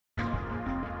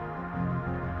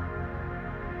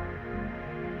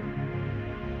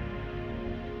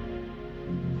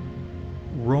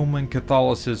Roman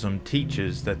Catholicism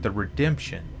teaches that the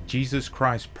redemption Jesus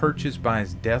Christ purchased by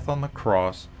his death on the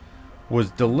cross was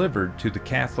delivered to the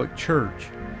Catholic Church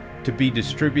to be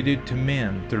distributed to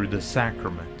men through the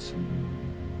sacraments.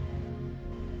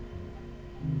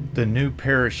 The New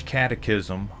Parish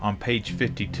Catechism on page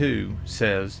 52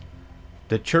 says,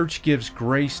 "The Church gives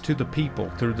grace to the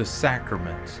people through the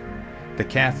sacraments. The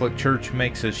Catholic Church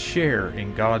makes us share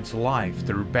in God's life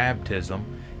through baptism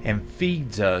and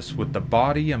feeds us with the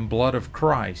body and blood of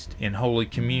Christ in Holy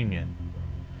Communion.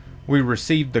 We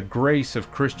receive the grace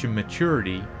of Christian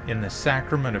maturity in the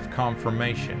Sacrament of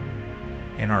Conformation,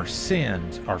 and our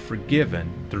sins are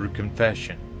forgiven through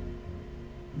confession."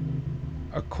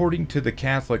 According to the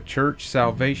Catholic Church,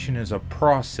 salvation is a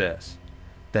process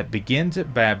that begins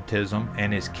at baptism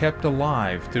and is kept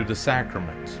alive through the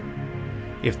sacraments.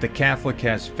 If the Catholic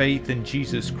has faith in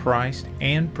Jesus Christ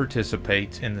and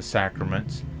participates in the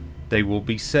sacraments, they will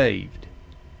be saved.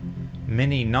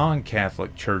 Many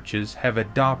non-Catholic churches have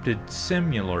adopted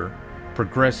similar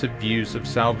progressive views of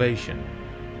salvation.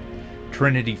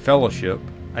 Trinity Fellowship,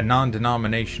 a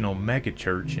non-denominational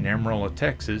megachurch in Amarillo,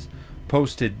 Texas,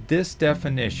 posted this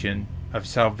definition of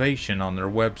salvation on their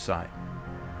website.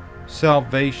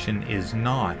 Salvation is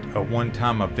not a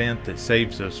one-time event that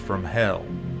saves us from hell.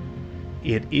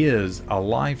 It is a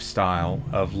lifestyle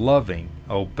of loving,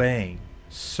 obeying,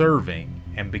 serving,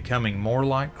 and becoming more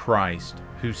like Christ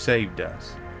who saved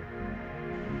us.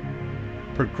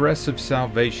 Progressive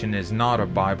salvation is not a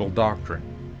Bible doctrine.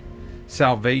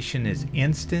 Salvation is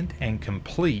instant and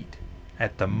complete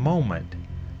at the moment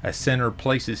a sinner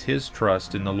places his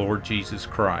trust in the Lord Jesus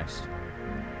Christ.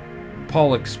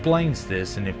 Paul explains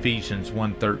this in Ephesians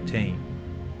 1:13.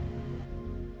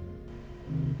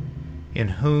 "In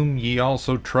whom ye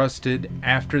also trusted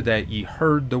after that ye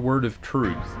heard the word of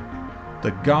truth,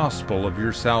 the gospel of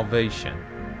your salvation,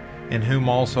 in whom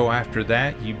also after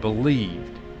that ye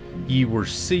believed, ye were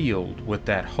sealed with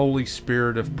that Holy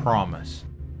Spirit of promise."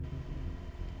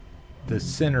 The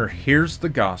sinner hears the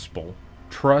gospel,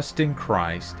 trusts in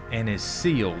Christ, and is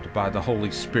sealed by the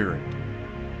Holy Spirit.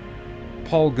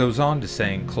 Paul goes on to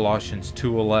say in Colossians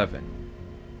 2:11,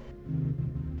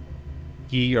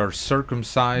 "Ye are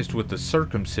circumcised with the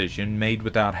circumcision made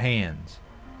without hands,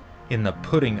 in the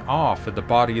putting off of the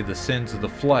body of the sins of the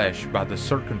flesh by the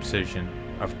circumcision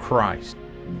of Christ."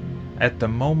 At the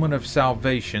moment of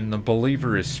salvation, the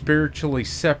believer is spiritually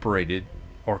separated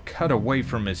or cut away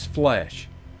from his flesh,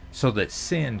 so that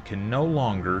sin can no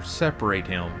longer separate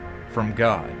him from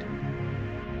God.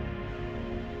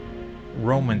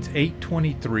 Romans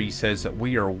 8:23 says that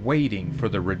we are waiting for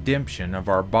the redemption of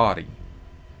our body.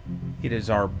 It is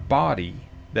our body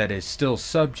that is still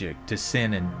subject to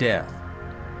sin and death.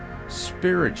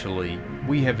 Spiritually,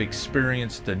 we have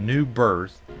experienced the new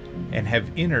birth and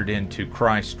have entered into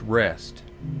Christ's rest.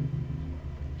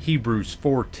 Hebrews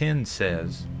 4:10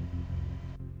 says,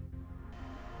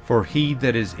 "For he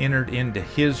that is entered into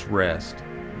his rest,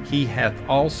 he hath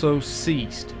also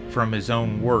ceased from his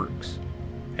own works,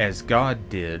 as God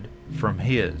did from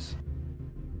his."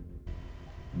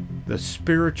 The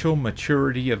spiritual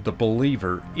maturity of the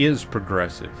believer is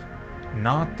progressive,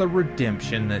 not the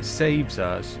redemption that saves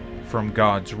us from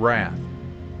God's wrath.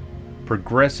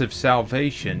 Progressive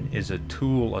salvation is a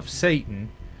tool of Satan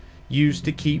used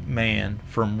to keep man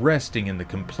from resting in the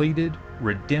completed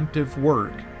redemptive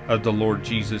work of the Lord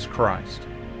Jesus Christ.